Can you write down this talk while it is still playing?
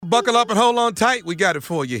buckle up and hold on tight. We got it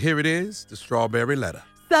for you. Here it is, the Strawberry Letter.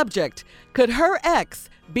 Subject, could her ex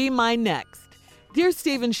be my next? Dear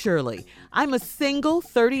Stephen Shirley, I'm a single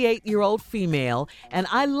 38-year-old female, and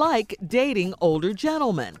I like dating older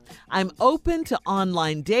gentlemen. I'm open to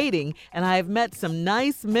online dating, and I have met some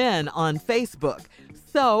nice men on Facebook.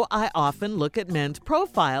 So I often look at men's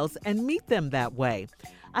profiles and meet them that way.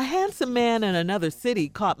 A handsome man in another city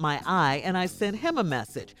caught my eye, and I sent him a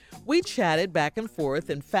message. We chatted back and forth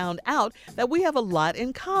and found out that we have a lot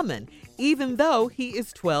in common, even though he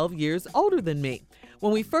is 12 years older than me.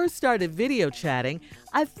 When we first started video chatting,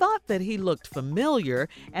 I thought that he looked familiar,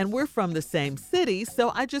 and we're from the same city,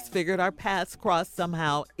 so I just figured our paths crossed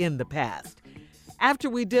somehow in the past. After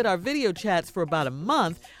we did our video chats for about a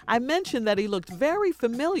month, I mentioned that he looked very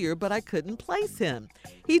familiar, but I couldn't place him.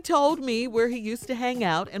 He told me where he used to hang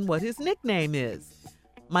out and what his nickname is.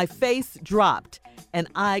 My face dropped, and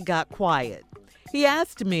I got quiet. He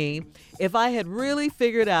asked me if I had finally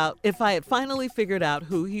figured out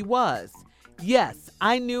who he was. Yes,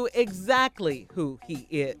 I knew exactly who he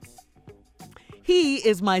is. He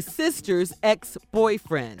is my sister's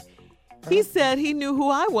ex-boyfriend. He said he knew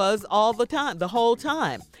who I was the whole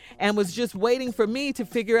time, and was just waiting for me to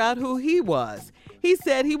figure out who he was. He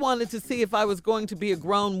said he wanted to see if I was going to be a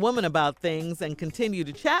grown woman about things and continue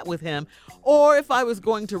to chat with him, or if I was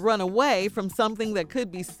going to run away from something that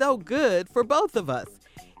could be so good for both of us.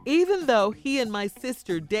 Even though he and my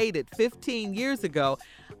sister dated 15 years ago,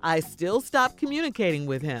 I still stopped communicating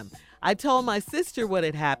with him. I told my sister what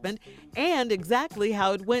had happened and exactly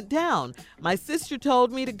how it went down. My sister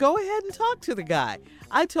told me to go ahead and talk to the guy.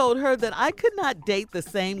 I told her that I could not date the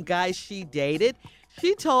same guy she dated.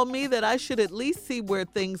 She told me that I should at least see where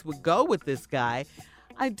things would go with this guy.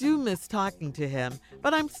 I do miss talking to him,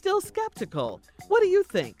 but I'm still skeptical. What do you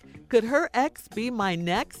think? Could her ex be my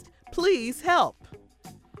next? Please help.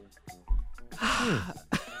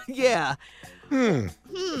 Yeah.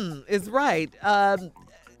 Is right.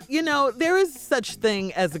 There is such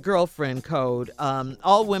thing as a girlfriend code.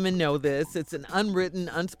 All women know this. It's an unwritten,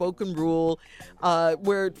 unspoken rule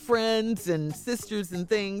where friends and sisters and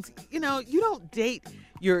things, you don't date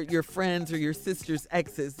your friends or your sister's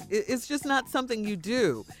exes. It's just not something you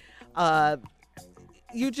do.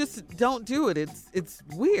 You just don't do it. It's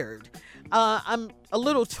weird. I'm a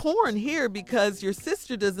little torn here because your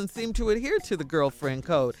sister doesn't seem to adhere to the girlfriend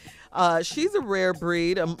code. She's a rare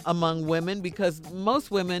breed among women because most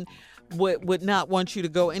women would not want you to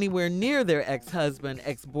go anywhere near their ex-husband,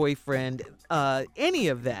 ex-boyfriend, any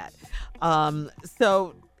of that.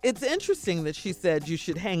 So it's interesting that she said you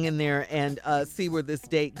should hang in there and see where this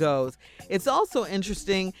date goes. It's also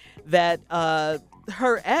interesting that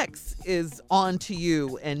her ex is on to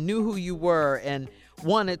you and knew who you were and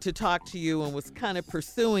wanted to talk to you and was kind of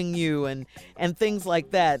pursuing you and things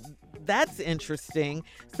like that. That's interesting.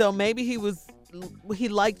 So maybe he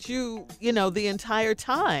liked you, the entire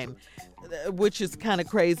time, which is kind of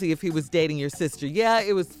crazy if he was dating your sister. Yeah,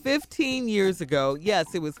 it was 15 years ago.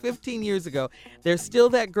 Yes, it was 15 years ago. There's still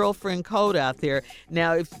that girlfriend code out there.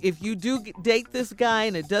 Now, if you do date this guy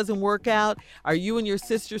and it doesn't work out, are you and your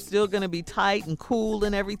sister still going to be tight and cool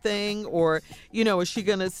and everything? Or, is she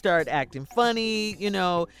going to start acting funny,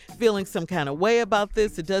 feeling some kind of way about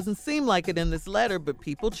this? It doesn't seem like it in this letter, but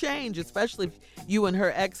people change, especially if you and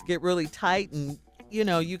her ex get really tight and,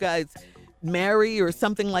 you guys marry or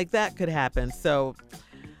something like that could happen. So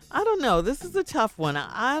I don't know. This is a tough one.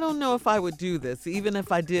 I don't know if I would do this, even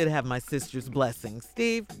if I did have my sister's blessing.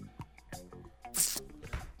 Steve?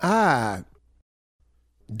 I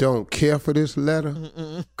don't care for this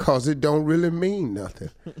letter because it don't really mean nothing.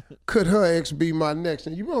 Could her ex be my next?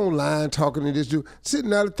 And you online talking to this dude.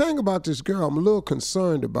 Now, the thing about this girl, I'm a little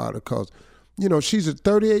concerned about her because, she's a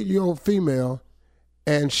 38-year-old female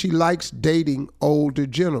and she likes dating older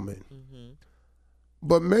gentlemen.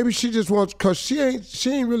 But maybe she just wants, because she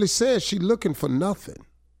ain't really said she looking for nothing.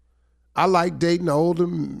 I like dating older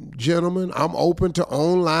gentlemen. I'm open to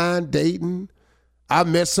online dating. I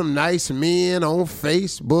met some nice men on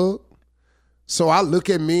Facebook. So I look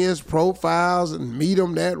at men's profiles and meet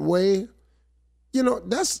them that way.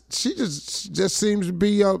 She just seems to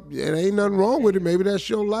be, it ain't nothing wrong with it. Maybe that's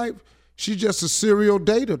your life. She's just a serial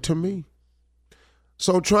dater to me.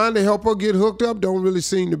 So trying to help her get hooked up don't really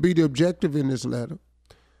seem to be the objective in this letter.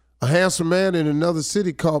 A handsome man in another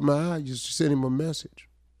city caught my eye. I used to send him a message.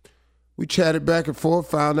 We chatted back and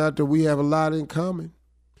forth, found out that we have a lot in common.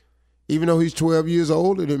 Even though he's 12 years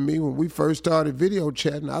older than me, when we first started video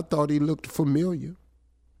chatting, I thought he looked familiar.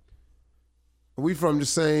 We from the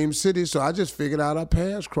same city, so I just figured out our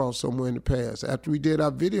paths crossed somewhere in the past. After we did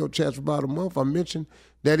our video chats for about a month, I mentioned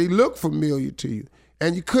that he looked familiar to you.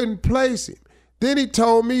 and you couldn't place him. Then he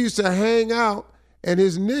told me he used to hang out, and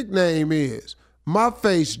his nickname is. My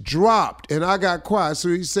face dropped, and I got quiet. So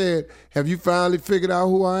he said, have you finally figured out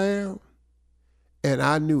who I am? And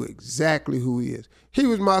I knew exactly who he is. He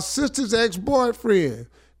was my sister's ex-boyfriend.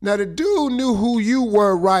 Now, the dude knew who you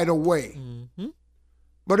were right away. Mm-hmm.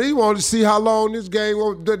 But he wanted to see how long this game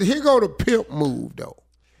was. Here go the pimp move, though.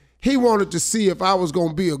 He wanted to see if I was going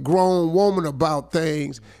to be a grown woman about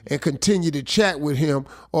things and continue to chat with him,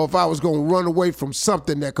 or if I was going to run away from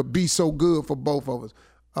something that could be so good for both of us.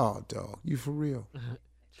 Oh, dog, you for real?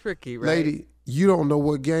 Tricky, right? Lady, you don't know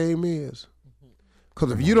what game is.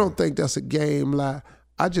 Because if you don't think that's a game lie,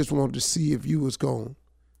 I just wanted to see if you was going to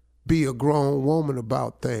be a grown woman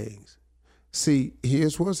about things. See,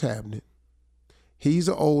 here's what's happening. He's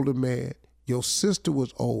an older man. Your sister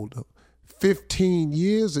was older. 15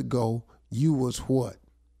 years ago, you was what?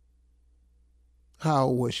 How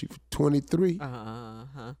old was she? 23?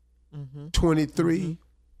 23. Mm-hmm.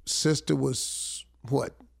 Sister was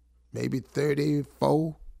what? Maybe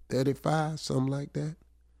 34, 35, something like that.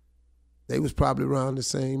 They was probably around the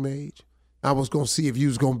same age. I was going to see if you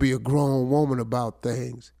was going to be a grown woman about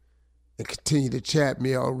things and continue to chat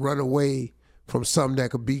me or run away from something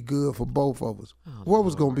that could be good for both of us. Oh, what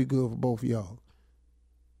was going to be good for both of y'all?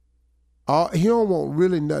 He don't want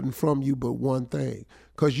really nothing from you but one thing,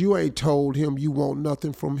 because you ain't told him you want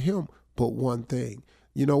nothing from him but one thing.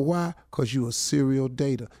 You know why? Because you a serial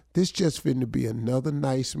dater. This just finna be another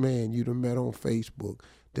nice man you done met on Facebook,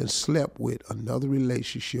 then slept with another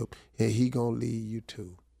relationship, and he gonna leave you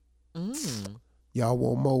too. Y'all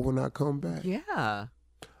want more when I come back? Yeah.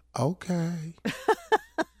 Okay.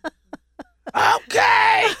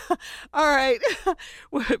 Okay. All right.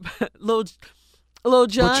 Lil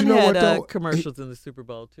Jon had commercials in the Super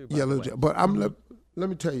Bowl too. Yeah, but let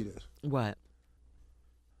me tell you this. What?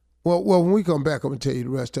 Well, when we come back, I'm gonna tell you the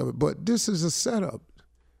rest of it. But this is a setup.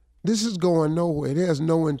 This is going nowhere. It has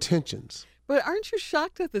no intentions. But aren't you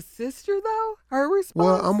shocked at the sister though? Her response.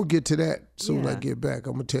 Well, I'm gonna get to that soon as I get back.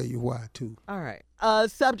 I'm gonna tell you why too. All right.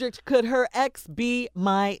 Subject: could her ex be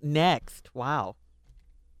my next? Wow.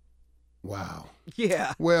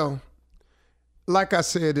 Yeah. Well, like I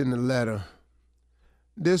said in the letter,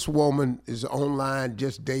 this woman is online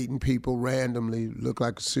just dating people randomly, look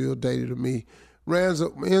like a serial dater to me.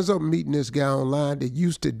 Ends up meeting this guy online that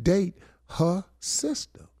used to date her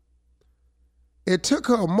sister. It took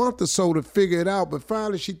her a month or so to figure it out, but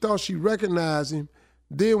finally she thought she recognized him.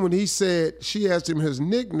 Then when she asked him his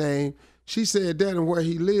nickname, she said that and where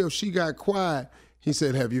he lived. She got quiet. He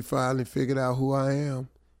said, have you finally figured out who I am?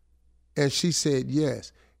 And she said,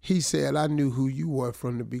 yes. He said, I knew who you were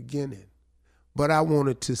from the beginning, but I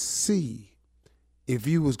wanted to see if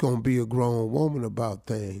you was going to be a grown woman about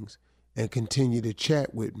things and continue to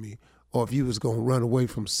chat with me, or if you was going to run away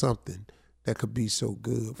from something that could be so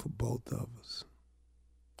good for both of us.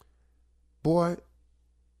 Boy,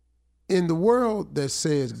 in the world that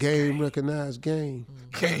says game recognize game,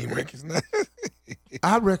 Game recognize.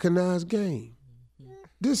 I recognize game.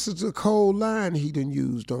 This is a cold line he done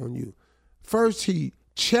used on you. First, he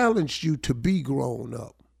challenged you to be grown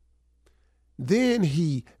up. Then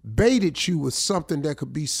he baited you with something that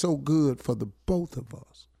could be so good for the both of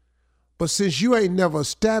us. But since you ain't never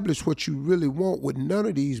established what you really want with none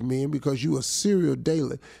of these men, because you a serial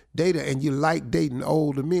dater and you like dating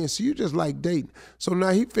older men, so you just like dating. So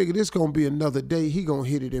now he figured it's going to be another day. He going to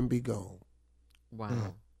hit it and be gone.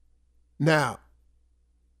 Wow. Now,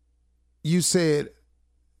 you said,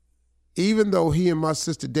 even though he and my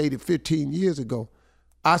sister dated 15 years ago,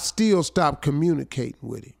 I still stopped communicating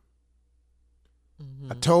with him.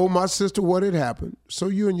 I told my sister what had happened, so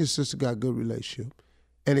you and your sister got a good relationship,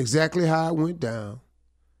 and exactly how it went down.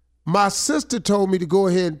 My sister told me to go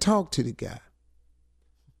ahead and talk to the guy.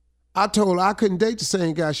 I told her I couldn't date the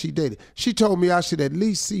same guy she dated. She told me I should at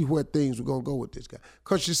least see where things were going to go with this guy,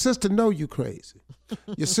 because your sister know you crazy.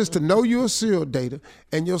 Your sister know you're a serial dater,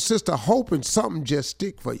 and your sister hoping something just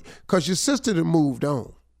stick for you, because your sister done moved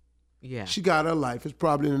on. Yeah. She got her life. It's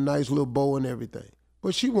probably in a nice little bow and everything,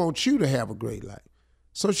 but she wants you to have a great life.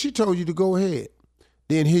 So she told you to go ahead.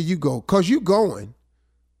 Then here you go, because you going.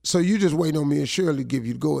 So you just wait on me and Shirley give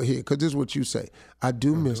you the go ahead, because this is what you say. I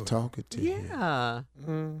do miss talking to you. Yeah.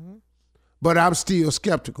 Mm-hmm. But I'm still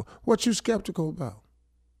skeptical. What you skeptical about?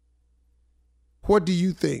 What do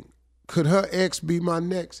you think? Could her ex be my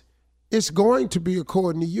next? It's going to be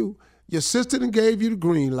according to you. Your sister done gave you the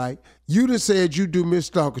green light. You done said you do miss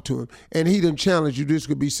talking to him, and he done challenged you this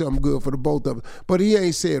could be something good for the both of us. But he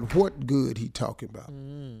ain't said what good he talking about.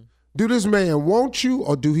 Do this man want you,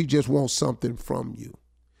 or do he just want something from you?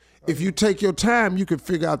 If you take your time, you can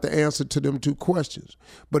figure out the answer to them 2 questions.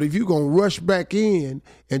 But if you're going to rush back in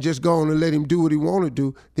and just go on and let him do what he want to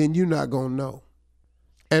do, then you're not going to know.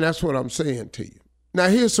 And that's what I'm saying to you. Now,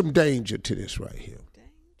 here's some danger to this right here.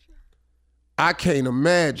 I can't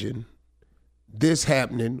imagine this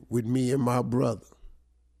happening with me and my brother.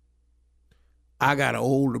 I got an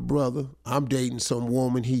older brother. I'm dating some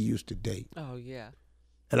woman he used to date. Oh, yeah.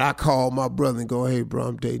 And I call my brother and go, hey, bro,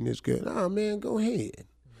 I'm dating this girl. Nah, man, go ahead.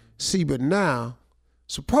 See, but now,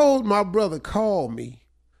 suppose my brother called me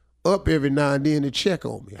up every now and then to check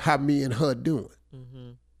on me, how me and her doing.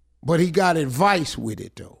 Mm-hmm. But he got advice with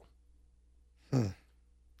it, though.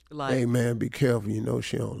 Like, hey, man, be careful. You know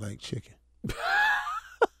she don't like chicken.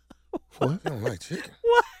 What? You don't like chicken?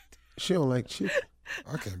 What? She don't like chicken.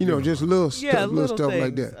 Okay. You know, just little stuff, little stuff things.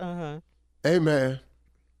 like that. Uh-huh. Hey, man,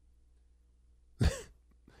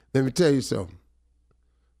 let me tell you something.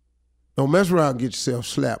 Don't mess around and get yourself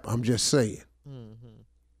slapped. I'm just saying. Mm-hmm.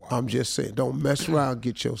 Wow. I'm just saying. Don't mess around and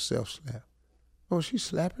get yourself slapped. Oh, she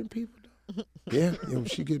slapping people, though? Yeah, when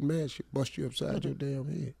she get mad, she bust you upside your damn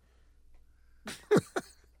head.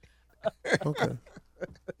 Okay.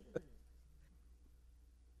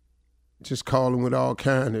 Just calling with all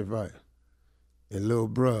kind of advice. And little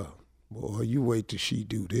bruh, boy, you wait till she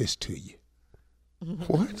do this to you.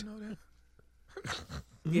 What?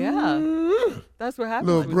 Yeah. That's what happens.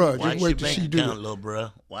 Little bruh, Watch just wait till your she bank do account, it. little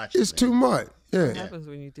bruh. Watch It's it, too much. Yeah. What happens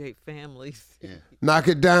when you date families. Yeah. Knock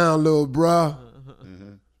it down, little bruh.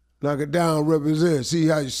 Knock it down, represent. See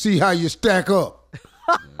how you stack up.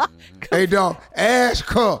 Hey, dog, ask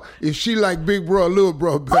her if she like big bro or little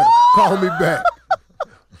bro better. Call me back.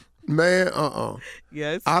 Man,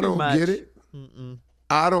 Yeah, it's I too don't much. get it.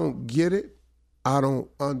 I don't get it. I don't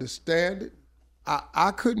understand it.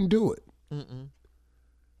 I couldn't do it.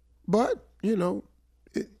 But, you know,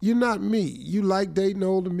 you're not me. You like dating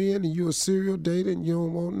older men and you're a serial dater and you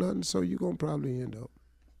don't want nothing, so you're going to probably end up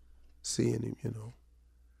seeing him, you know.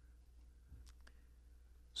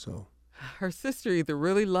 So. Her sister either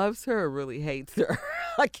really loves her or really hates her.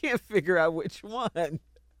 I can't figure out which one.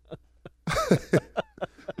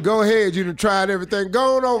 Go ahead, you done tried everything.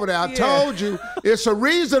 Go on over there. I told you, it's a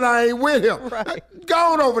reason I ain't with him. Right.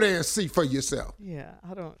 Go on over there and see for yourself. Yeah,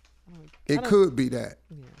 I don't It could be that.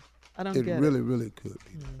 Yeah, I don't It get really, it. really could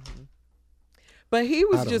be that. But he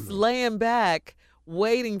was I don't just know. laying back,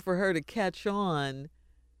 waiting for her to catch on.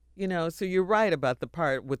 You know, so you're right about the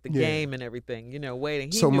part with the Yeah. game and everything. You know,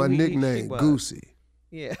 waiting. He So knew my she nickname, was. Goosey.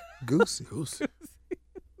 Yeah. Goosey. Goosey.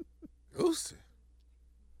 Goosey.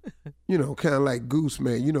 You know, kind of like Goose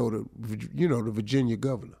Man. You know the Virginia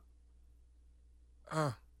governor.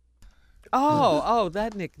 Oh,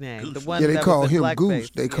 that nickname. The one Yeah, they that call was in him blackface. Goose.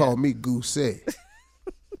 They Yeah. call me Goosey.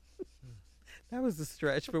 That was a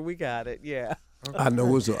stretch, but we got it. Yeah. I know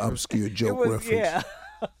it was an obscure It joke was. reference. Yeah.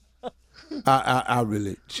 I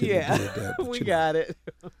really shouldn't have did Yeah. that. But We you know. got it.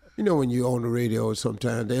 You know, when you're on the radio,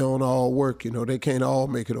 sometimes they don't all work. You know, they can't all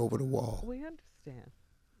make it over the wall. We understand.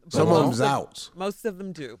 Some But of them's most outs. Most of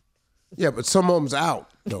them do. Yeah, but some of them's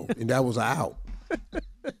out, though, and that was an out.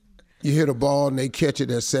 You hit a ball and they catch it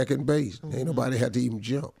at second base. Ain't nobody had to even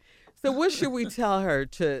jump. So what should we tell her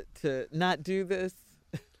to not do this?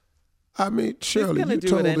 I mean, Shirley, gonna you do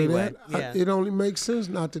told it her anyway. that. Yeah. It only makes sense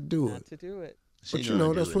not to do Not it. to do it. But She you know,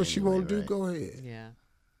 gonna do that's it what she anyway, want to do. right? Go ahead. Yeah.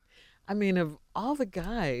 I mean, of all the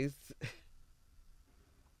guys,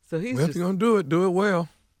 so he's Well, if just you're going to do it well.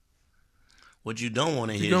 What you don't want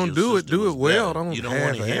to If hear you're is going to your do it, sister do was it well. better. Don't You don't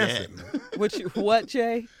want to hear half-ass that. it. what,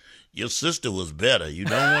 Jay? Your sister was better. You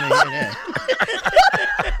don't want to hear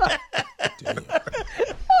that.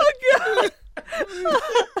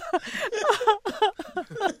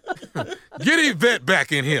 Get Yvette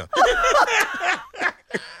back in here.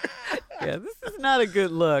 Yeah, this is not a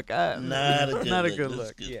good look. Not a good Not a look. good This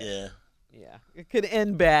look. good- Yeah. Yeah. It could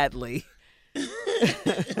end badly.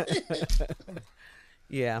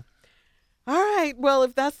 Yeah. All right. Well,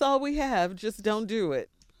 if that's all we have, just don't do it.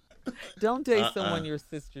 Don't date someone your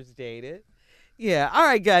sister's dated. Yeah. All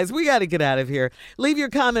right, guys, we got to get out of here. Leave your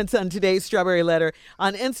comments on today's Strawberry Letter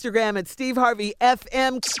on Instagram at Steve Harvey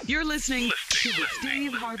FM. You're listening to the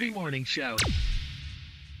Steve Harvey Morning Show.